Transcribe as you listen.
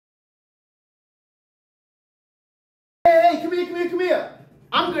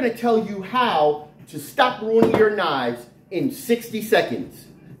I'm going to tell you how to stop ruining your knives in 60 seconds.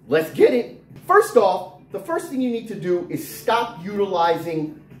 Let's get it. First off, the first thing you need to do is stop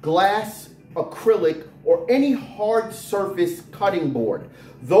utilizing glass, acrylic, or any hard surface cutting board.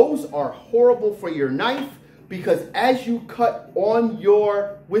 Those are horrible for your knife because as you cut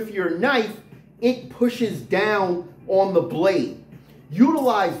with your knife, it pushes down on the blade.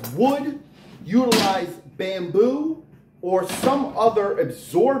 Utilize wood, utilize bamboo, or some other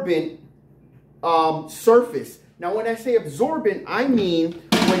absorbent surface. Now, when I say absorbent, I mean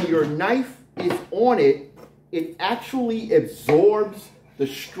when your knife is on it, it actually absorbs the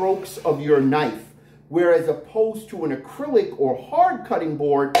strokes of your knife. Whereas opposed to an acrylic or hard cutting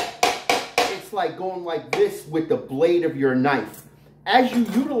board, it's like going like this with the blade of your knife. As you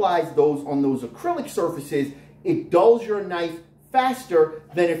utilize those on those acrylic surfaces, it dulls your knife faster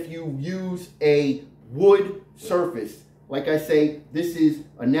than if you use a wood surface. Like I say, this is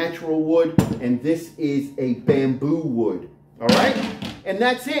a natural wood and this is a bamboo wood. All right? And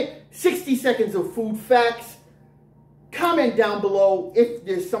that's it. 60 seconds of food facts. Comment down below if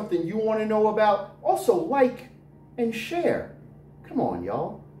there's something you want to know about. Also, like and share. Come on,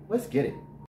 y'all. Let's get it.